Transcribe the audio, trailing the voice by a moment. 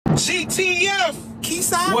GTF!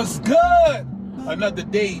 Keyside? What's good? Another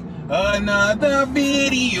day, another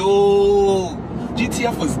video.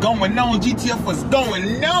 GTF was going on. GTF was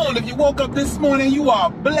going on. If you woke up this morning, you are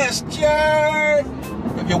blessed, yeah.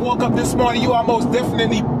 If you woke up this morning, you are most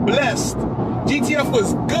definitely blessed. GTF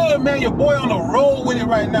was good, man. Your boy on the road with it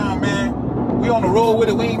right now, man. We on the road with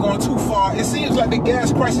it. We ain't going too far. It seems like the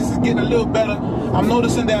gas crisis is getting a little better. I'm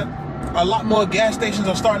noticing that a lot more gas stations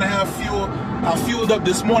are starting to have fuel. I fueled up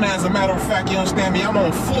this morning, as a matter of fact, you understand me? I'm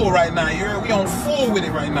on full right now, you heard? We on full with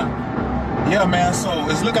it right now. Yeah, man, so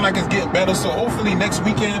it's looking like it's getting better. So hopefully next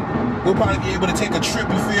weekend, we'll probably be able to take a trip,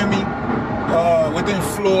 you feel me? Within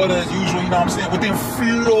Florida as usual, you know what I'm saying? Within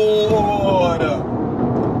Florida.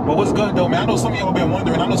 But what's good though, man? I know some of y'all been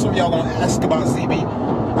wondering. I know some of y'all gonna ask about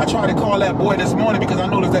ZB. I tried to call that boy this morning because I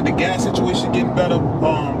noticed that the gas situation getting better.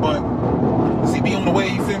 But ZB on the way,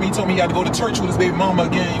 you feel me? He told me he had to go to church with his baby mama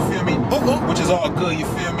again, you feel me? Which is all good, you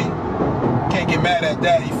feel me? Can't get mad at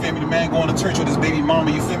that, you feel me? The man going to church with his baby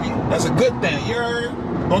mama, you feel me? That's a good thing, you heard?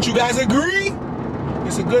 Don't you guys agree?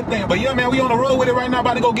 It's a good thing. But yeah, man, we on the road with it right now,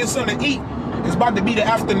 about to go get something to eat. It's about to be the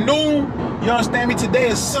afternoon. You understand me? Today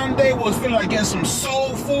is Sunday. Was feeling like getting some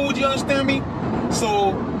soul food, you understand me?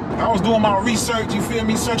 So I was doing my research, you feel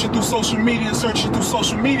me? Searching through social media,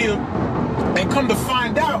 and come to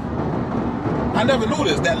find out, I never knew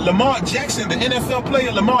this, that Lamar Jackson, the NFL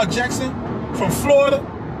player Lamar Jackson from Florida,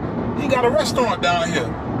 he got a restaurant down here.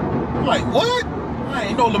 I'm like, what? I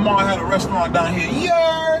ain't know Lamar had a restaurant down here.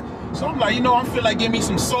 Yeah. So I'm like, you know, I feel like getting me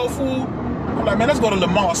some soul food. I'm like, man, let's go to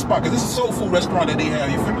Lamar's spot, because this is a soul food restaurant that they have,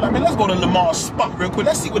 you feel me? Like, man, let's go to Lamar's spot real quick.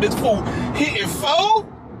 Let's see what this food hitting for.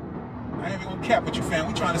 I ain't even gonna cap with you, fam.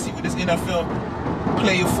 We trying to see what this NFL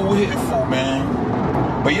player food hitting for,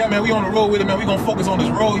 man. But yeah, man, we on the road with it, man. We gonna focus on this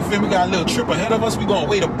road, you feel me? We got a little trip ahead of us. We gonna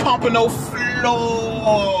way to Pompano,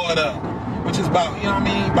 Florida, which is about, you know what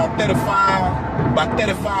I mean, about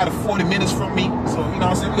 35 to 40 minutes from me. So, you know what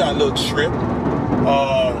I'm saying? We got a little trip.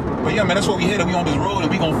 But yeah, man, that's what we headed. We on this road,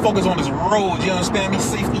 and we gonna focus on this road. You understand me?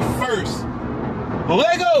 Safety first.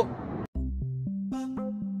 Lego.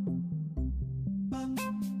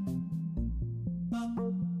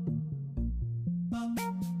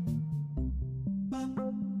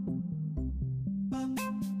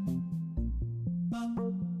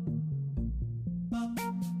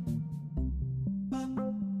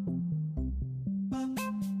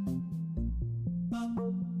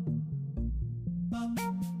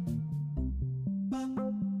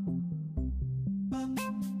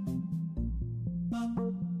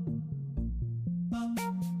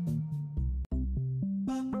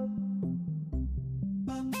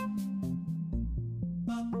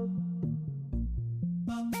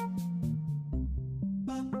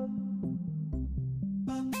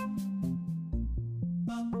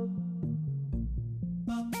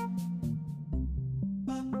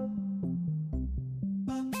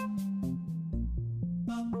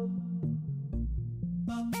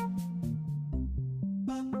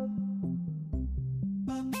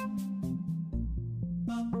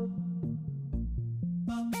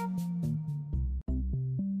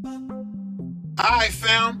 Alright,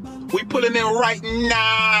 fam, we pulling in right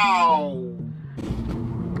now.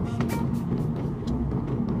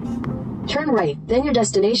 Turn right, then your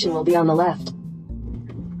destination will be on the left.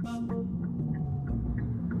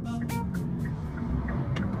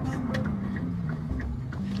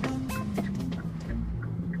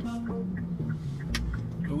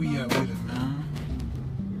 Where we at with it, man?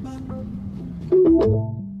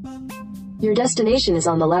 Your destination is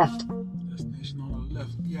on the left. Destination on the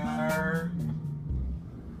left, yeah.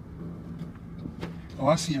 Oh,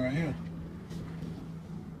 I see it right here.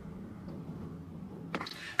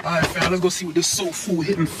 Alright, fam, let's go see what this soul food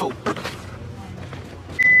hitting for.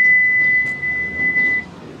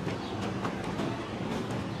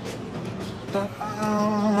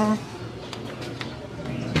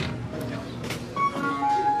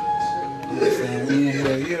 Fam, we in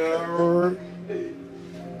here, yeah.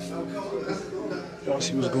 Y'all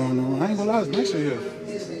see what's going on. I ain't gonna lie, it's nice in here.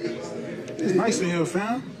 It's nice in here,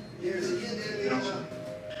 fam.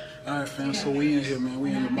 Alright, fam, so we in here, man.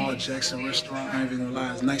 We in Lamar Jackson restaurant. I ain't even gonna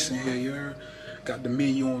lie, it's nice in here, you heard? Got the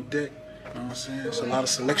menu on deck, you know what I'm saying? There's a lot of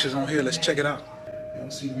selections on here. Let's check it out.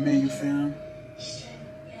 Y'all see the menu, fam?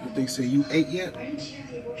 I think say you ate yet? Alright,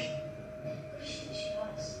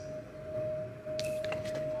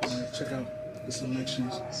 check out the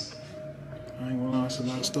selections. I ain't gonna lie, there's a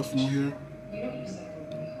lot of stuff on here.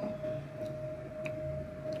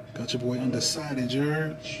 Got your boy undecided, you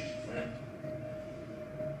heard?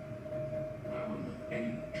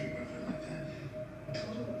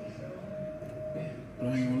 But I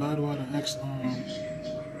ain't gonna lie to her, I asked,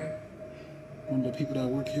 one of the people that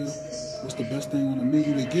work here, what's the best thing on the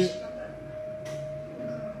menu to get.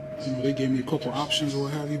 You know, they gave me a couple options or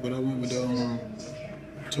what have you, but I went with the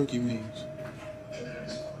turkey wings.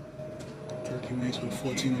 Turkey wings for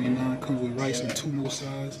 $14.99. Comes with rice and 2 more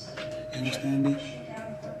sides. You understand me?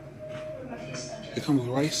 It comes with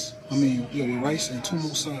rice. With rice and 2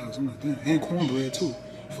 more sides. I'm like, damn, and cornbread too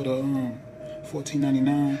for the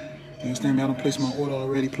 $14.99. You understand me? I don't place my order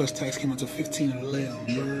already. Plus tax came out to $15.11.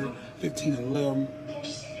 You heard? $15.11.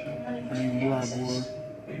 I ain't gonna lie, boy.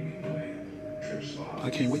 I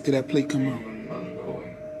can't wait till that plate come out.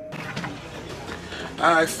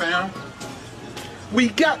 Alright, fam. We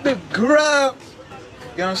got the grub.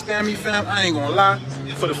 You understand me, fam? I ain't gonna lie.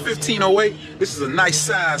 For the $15.08, this is a nice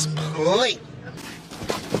size plate.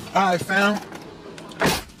 Alright, fam.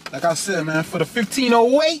 Like I said, man, for the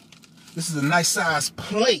 $15.08, this is a nice size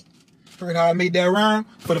plate. Heard how I made that rhyme?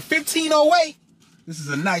 For the $15.08, this is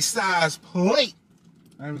a nice size plate.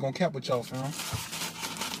 I ain't gonna cap with y'all, fam.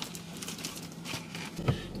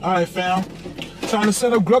 Alright, fam. Time to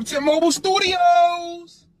set up Grubtent Mobile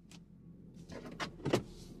Studios.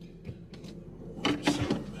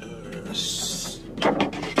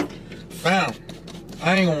 Fam,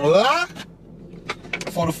 I ain't gonna lie.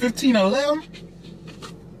 For the $15.11,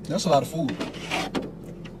 that's a lot of food.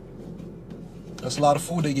 That's a lot of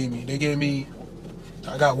food they gave me.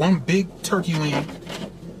 I got one big turkey wing.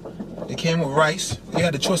 It came with rice. You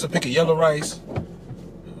had the choice to pick a yellow rice,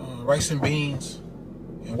 rice and beans,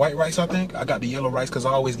 and white rice, I think. I got the yellow rice because I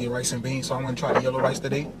always get rice and beans, so I'm gonna try the yellow rice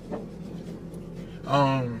today.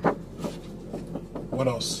 What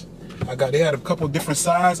else? They had a couple different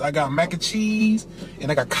sides. I got mac and cheese,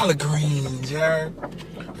 and I got collard greens, yeah.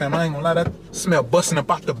 Fam, I ain't gonna lie, that smell busting up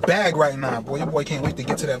out the bag right now, boy. Your boy can't wait to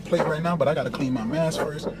get to that plate right now, but I gotta clean my mask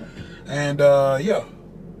first. And yeah,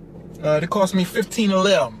 it cost me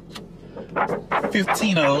 $15.11.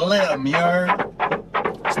 $15.11, you heard?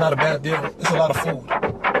 It's not a bad deal. It's a lot of food.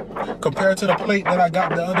 Compared to the plate that I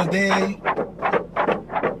got the other day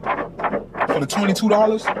for the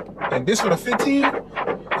 $22, and this for the $15,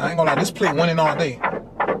 I ain't gonna lie, this plate went in all day.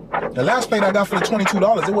 The last plate I got for the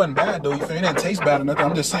 $22, it wasn't bad though, you feel me? It didn't taste bad or nothing.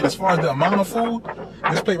 I'm just saying, as far as the amount of food,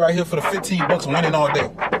 this plate right here for the $15 went in all day.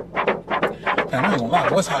 Man, I ain't gonna lie,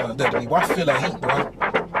 what's hot out there, boy? I feel that heat, boy.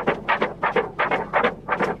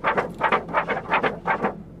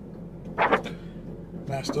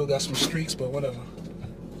 Man, I still got some streaks, but whatever.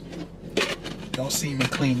 Don't see me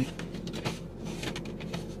clean it.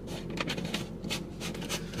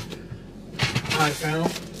 Alright, fam.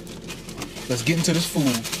 Let's get into this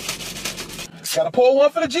food. Gotta pour one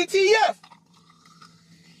for the GTF.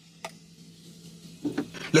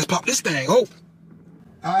 Let's pop this thing. Oh.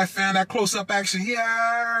 Alright, fam, that close-up action.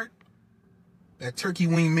 Yeah. That turkey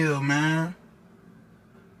wing meal, man.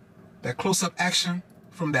 That close-up action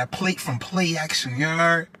from that plate from Play Action.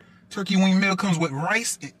 Yeah. Turkey wing meal comes with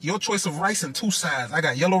rice. Your choice of rice and 2 sides. I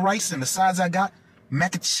got yellow rice, and the sides I got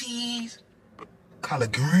mac and cheese,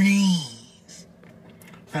 collard greens.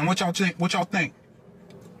 Fam, what y'all think? What y'all think?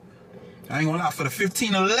 I ain't gonna lie, for the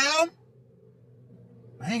 $15.11,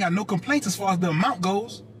 I ain't got no complaints as far as the amount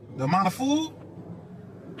goes. The amount of food.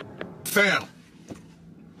 Fam,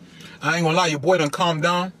 I ain't gonna lie, your boy done calmed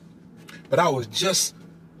down, but I was just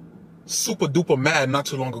super duper mad not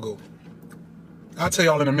too long ago. I'll tell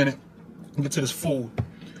y'all in a minute. Get to this food.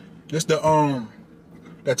 This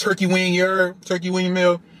that turkey wing turkey wing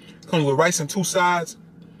meal. Comes with rice and 2 sides.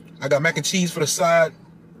 I got mac and cheese for the side.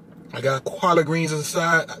 I got collard greens as a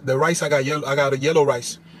side. The rice I got a yellow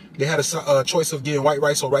rice. They had a choice of getting white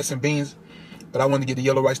rice or rice and beans, but I wanted to get the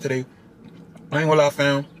yellow rice today. I ain't gonna lie,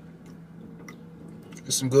 fam.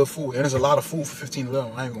 It's some good food, and there's a lot of food for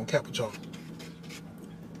 $15.11. I ain't gonna cap with y'all.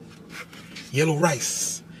 Yellow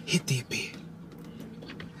rice, hit that bit.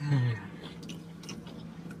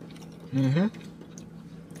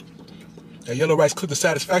 That yellow rice cooked to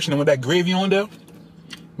satisfaction, and with that gravy on there,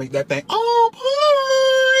 make that thing on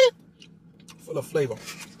point. Full of flavor.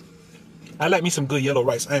 I like me some good yellow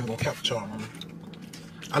rice. I ain't gonna cap with y'all, man.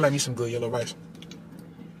 I like me some good yellow rice.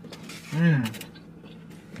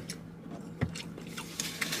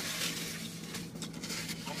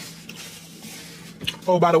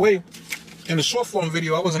 Oh, by the way, in the short form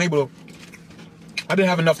video, I didn't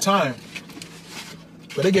have enough time.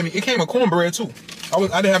 But it came with cornbread too. I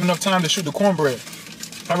didn't have enough time to shoot the cornbread.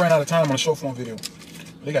 I ran out of time on the short form video.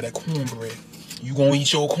 But they got that cornbread. You gonna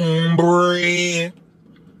eat your cornbread?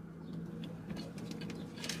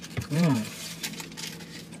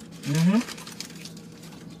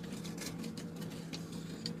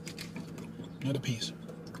 Another piece.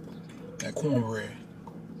 That cornbread.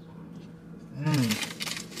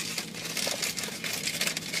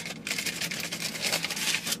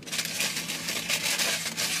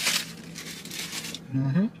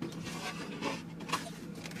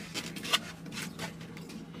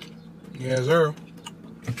 Yes, sir.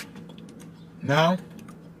 Now,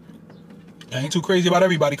 I ain't too crazy about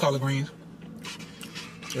everybody collard greens.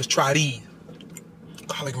 Let's try these.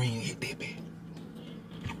 Collard greens, hit that bit.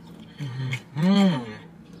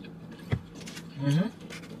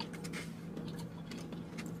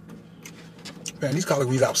 Man, these collard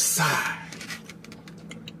greens outside.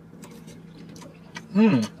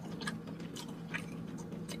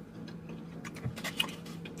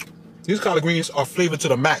 These collard greens are flavored to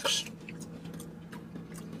the max.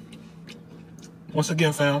 Once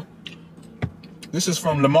again, fam, this is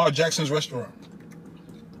from Lamar Jackson's restaurant.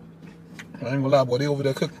 I ain't gonna lie, boy, they over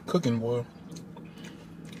there cooking, boy.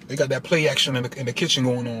 They got that play action in the kitchen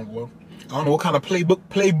going on, boy. I don't know what kind of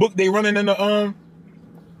playbook they running in the I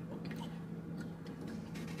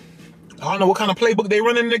don't know what kind of playbook they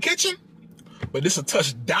running in the kitchen, but this a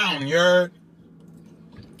touchdown, you heard?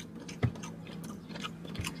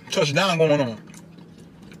 Touchdown going on.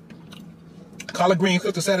 Collard green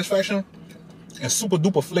cooked to satisfaction and super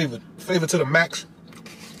duper flavor to the max.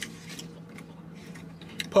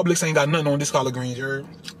 Publix ain't got nothing on this collard greens, you heard?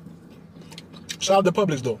 Shout out to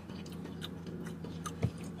Publix though.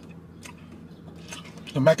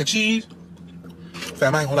 The mac and cheese.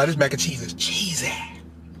 Fam, I ain't gonna lie, this mac and cheese is cheesy.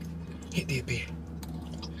 Hit that bit.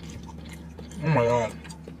 Oh my God.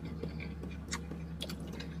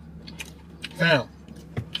 Fam,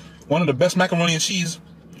 one of the best macaroni and cheese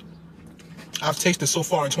I've tasted so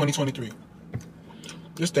far in 2023.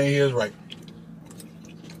 This thing here is right.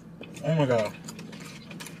 Oh my God.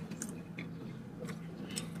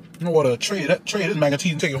 You know what, a tray this mac and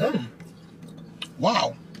cheese and take it home.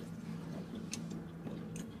 Wow.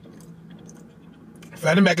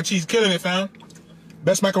 Fam, the mac and cheese killing it, fam.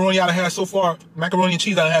 Best macaroni I done had so far. Macaroni and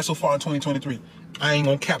cheese I done had so far in 2023. I ain't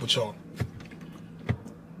gonna cap with y'all.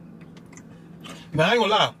 Now, I ain't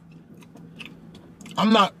gonna lie.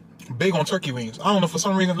 I'm not big on turkey wings. I don't know, for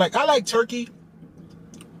some reason, like, I like turkey,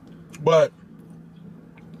 but,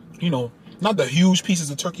 you know, not the huge pieces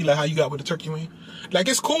of turkey like how you got with the turkey wing. Like,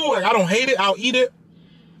 it's cool. Like, I don't hate it. I'll eat it,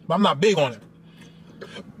 but I'm not big on it.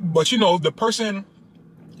 But, you know, the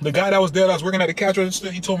guy that was there that was working at the cash register,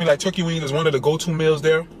 he told me, like, turkey wings is one of the go-to meals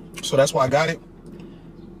there. So that's why I got it.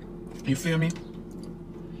 You feel me?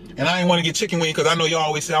 And I ain't want to get chicken wing because I know y'all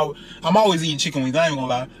always say I'm always eating chicken wings. I ain't gonna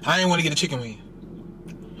lie. I ain't want to get a chicken wing.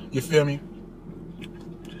 You feel me?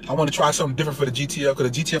 I want to try something different for the GTF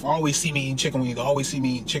because the GTF always see me eating chicken wings. They always see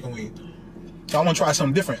me eating chicken wings. So I want to try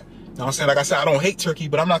something different. You know what I'm saying? Like I said, I don't hate turkey,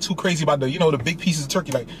 but I'm not too crazy about the, you know, the big pieces of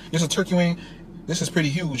turkey. Like, this is a turkey wing. This is pretty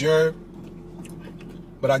huge, you heard?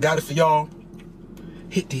 But I got it for y'all.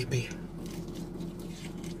 Hit that bit.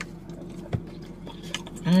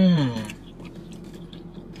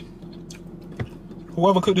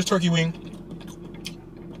 Whoever cooked this turkey wing,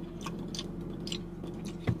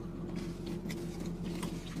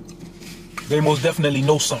 they most definitely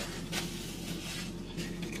know something.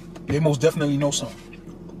 They most definitely know something.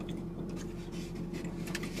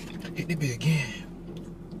 Hit that bit again.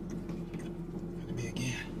 Hit that bit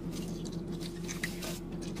again.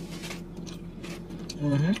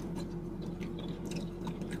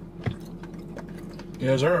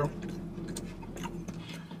 Yes, sir.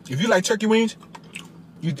 If you like turkey wings,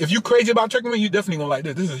 if you crazy about turkey wings, you definitely gonna like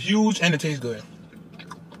this. This is huge and it tastes good.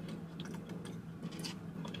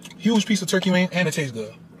 Huge piece of turkey wing and it tastes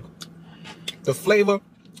good. The flavor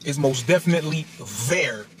is most definitely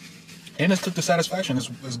there, and it's cooked to satisfaction. It's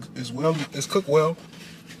cooked well,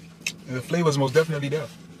 and the flavor is most definitely there.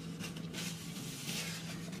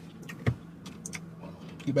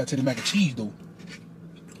 Get back to the mac and cheese though.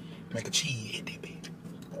 Mac and cheese, hit that bit.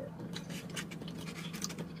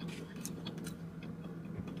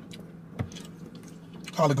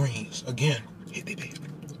 Collard greens again, hit that bit.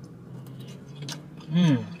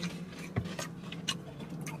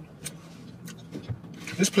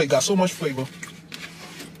 This plate got so much flavor.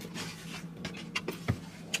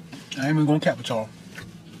 I ain't even gonna cap with y'all.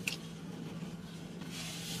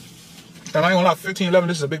 And I ain't gonna lie, 15-11,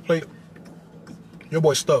 this is a big plate. Your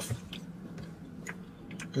boy stuffed.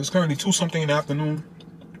 It's currently 2-something in the afternoon.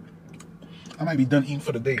 I might be done eating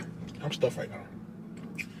for the day. I'm stuffed right now.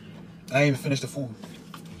 I ain't even finished the food.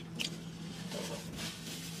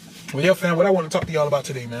 Well, yeah, fam, what I want to talk to y'all about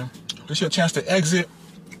today, man. This is your chance to exit.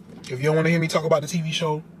 If you don't want to hear me talk about the TV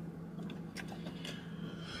show,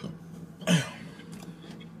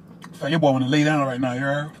 your boy want to lay down right now, you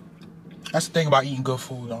heard? That's the thing about eating good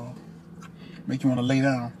food, dog. Make you want to lay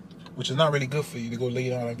down, which is not really good for you to go lay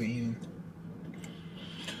down after eating.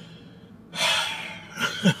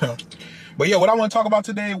 But yeah, what I want to talk about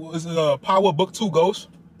today was Power Book 2 Ghost.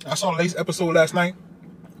 I saw the latest episode last night.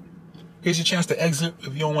 Here's your chance to exit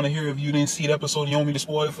if you don't want to hear, if you didn't see the episode, you want me to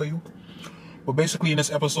spoil it for you. But basically in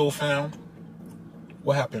this episode, fam,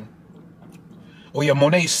 what happened? Oh yeah,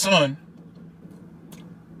 Monet's son,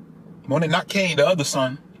 Monet, not Kane, the other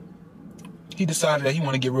son, he decided that he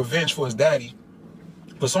wanted to get revenge for his daddy.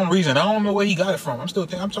 For some reason, I don't know where he got it from. I'm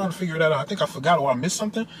trying to figure that out. I think I forgot or I missed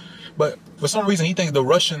something. But for some reason, he thinks the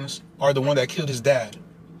Russians are the one that killed his dad.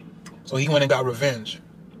 So he went and got revenge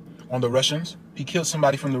on the Russians. He killed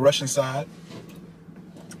somebody from the Russian side,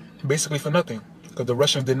 basically for nothing. Because the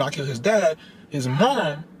Russians did not kill his dad. His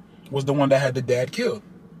mom was the one that had the dad killed.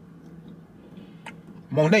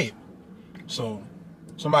 Monet. So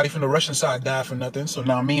somebody from the Russian side died for nothing. So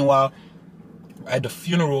now, meanwhile, at the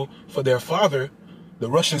funeral for their father, the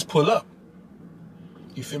Russians pull up.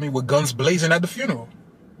 You feel me? With guns blazing at the funeral.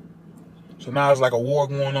 So now it's like a war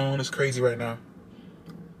going on. It's crazy right now.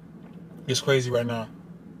 It's crazy right now.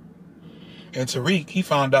 And Tariq, he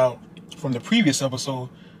found out from the previous episode,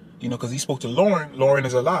 you know, because he spoke to Lauren. Lauren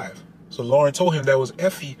is alive. So Lauren told him that was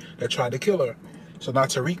Effie that tried to kill her. So now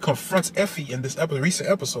Tariq confronts Effie in this recent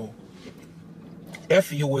episode.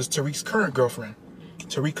 Effie, who was Tariq's current girlfriend.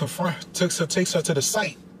 Tariq takes her to the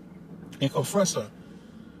site and confronts her.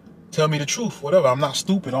 Tell me the truth, whatever. I'm not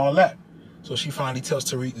stupid, all that. So she finally tells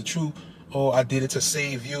Tariq the truth. Oh, I did it to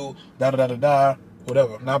save you, da-da-da-da-da,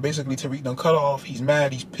 whatever. Now, basically, Tariq done cut off. He's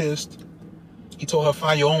mad. He's pissed. He told her,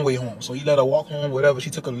 find your own way home. So he let her walk home, whatever. She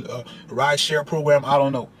took a ride-share program. I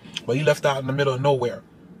don't know. But he left out in the middle of nowhere.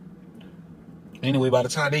 Anyway, by the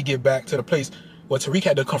time they get back to the place, well, Tariq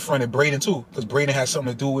had to confront Braden, too, because Braden had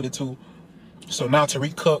something to do with it, too. So now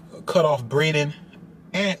Tariq cut off Braden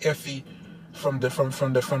and Effie from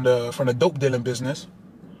the dope dealing business.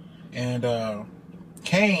 And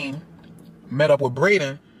Kane met up with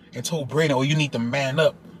Braden and told Braden, oh, you need to man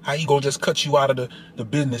up. How he gonna just cut you out of the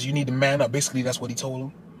business? You need to man up. Basically, that's what he told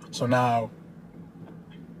him. So now,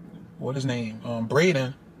 what his name?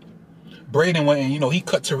 Braden went and, you know, he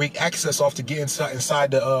cut Tariq access off to get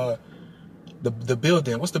inside the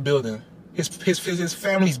building. What's the building? His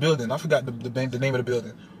family's building. I forgot the name of the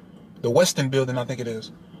building. The Weston building, I think it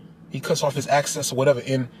is. He cuts off his access or whatever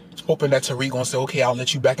in hoping that Tariq gonna say, okay, I'll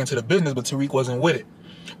let you back into the business, but Tariq wasn't with it.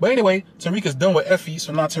 But anyway, Tariq is done with Effie,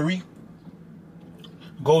 so now Tariq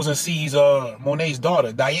goes and sees Monet's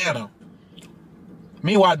daughter, Diana.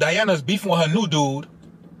 Meanwhile, Diana's beefing with her new dude,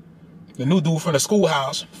 the new dude from the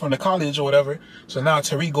schoolhouse, from the college or whatever. So now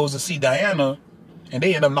Tariq goes to see Diana, and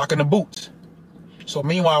they end up knocking the boots. So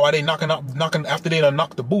meanwhile, while they after they done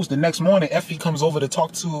knocked the boots, the next morning, Effie comes over to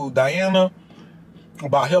talk to Diana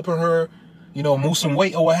about helping her, you know, move some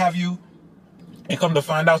weight or what have you. And come to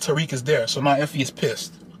find out, Tariq is there. So now Effie is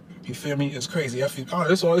pissed. You feel me? It's crazy. Effie,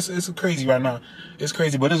 it's crazy right now. It's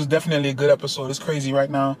crazy, but this is definitely a good episode. It's crazy right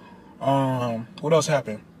now. What else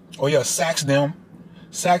happened? Oh yeah, Sax and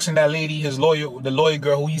that lady, the lawyer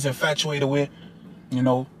girl who he's infatuated with, you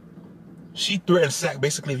know, she threatened Sax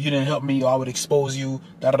basically, if you didn't help me, I would expose you,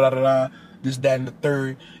 da-da-da-da-da, this, that, and the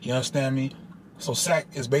third. You understand me? So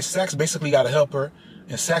Sax basically got to help her.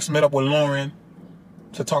 And Sax met up with Lauren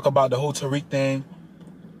to talk about the whole Tariq thing.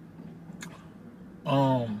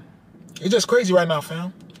 It's just crazy right now,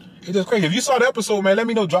 fam. It's just crazy. If you saw the episode, man, let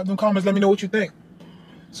me know. Drop them comments. Let me know what you think.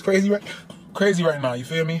 It's crazy right now. You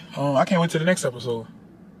feel me? I can't wait to the next episode.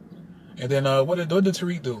 And then what did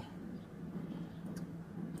Tariq do?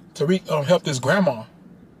 Tariq helped his grandma.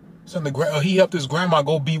 He helped his grandma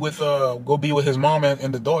go be with his mom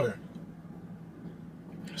and the daughter.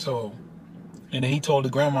 So, and then he told the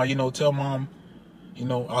grandma, you know, tell mom, you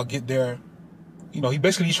know, I'll get there. You know,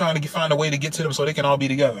 he's trying to find a way to get to them so they can all be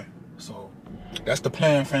together. So that's the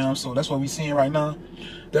plan, fam. So that's what we're seeing right now.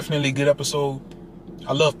 Definitely a good episode.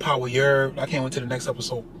 I love Power. I can't wait to the next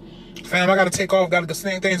episode. Fam, I got to take off. Got to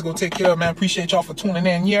same things. Go take care of, man. Appreciate y'all for tuning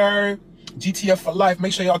in. GTF for life.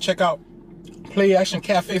 Make sure y'all check out Play Action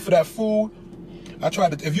Cafe for that food.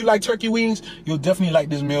 If you like turkey wings, you'll definitely like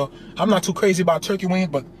this meal. I'm not too crazy about turkey wings,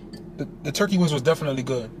 but the turkey wings was definitely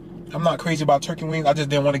good. I'm not crazy about turkey wings. I just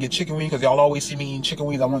didn't want to get chicken wings because y'all always see me eating chicken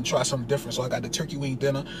wings. I want to try something different. So I got the turkey wing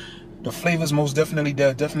dinner. The flavors most definitely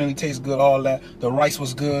there. Definitely tastes good. All that. The rice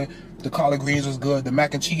was good. The collard greens was good. The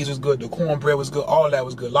mac and cheese was good. The cornbread was good. All that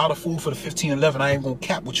was good. A lot of food for the 15-11. I ain't going to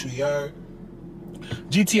cap with you, y'all.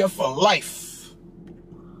 GTF for life.